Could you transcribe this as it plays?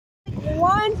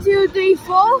1, 2, 3,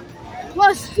 4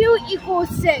 plus 2 equals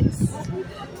 6.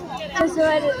 That's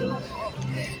serenity.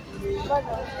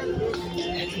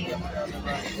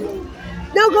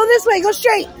 No, go this way. Go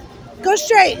straight. Go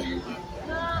straight.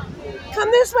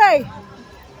 Come this way.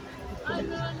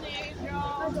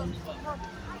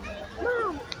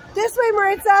 Mom. This way,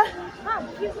 Maritza. Mom.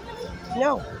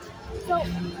 No. So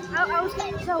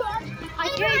I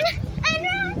can't.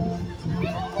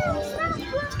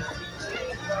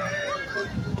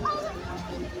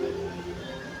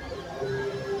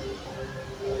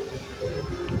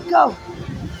 Go.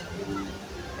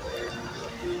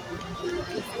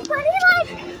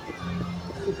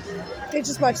 They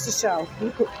just watched the show.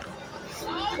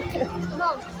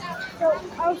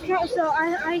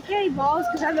 I carry balls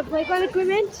because I have the playground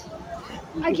equipment.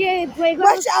 I carry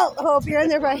playground. Watch out, Hope. You're in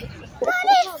there, right? What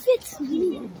if it's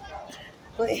me?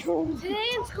 Wait. Today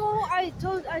in school, I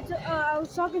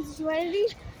was talking to Serenity,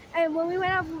 and when we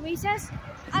went out for recess,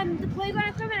 the playground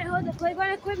equipment, I heard the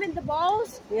playground equipment, the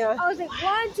balls. Yeah. I was like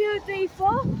 1, 2, 3,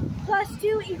 4 plus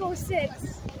 2 equals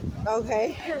 6.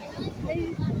 Okay.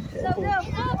 So there are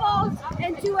 4 balls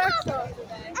and 2 extra.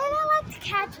 And I like to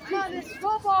catch. No, there's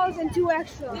 4 balls and 2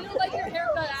 extra. You don't like your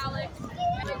haircut, Alex.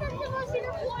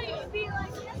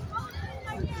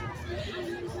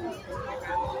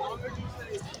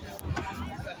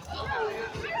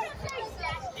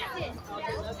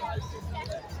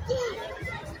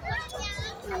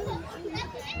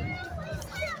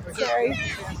 Sorry.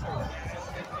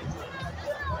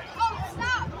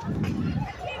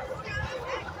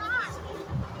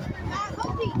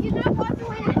 You're not watching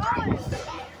where you're going.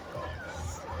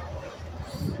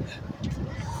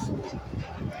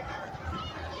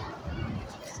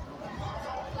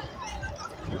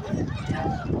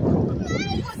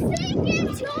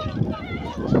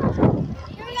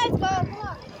 Here you guys go. Come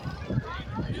on.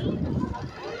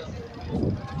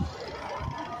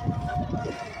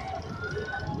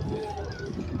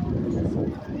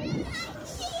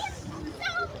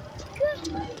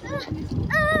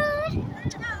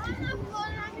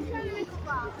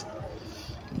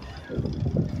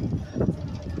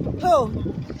 Who?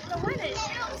 The winner.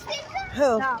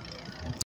 Who? No.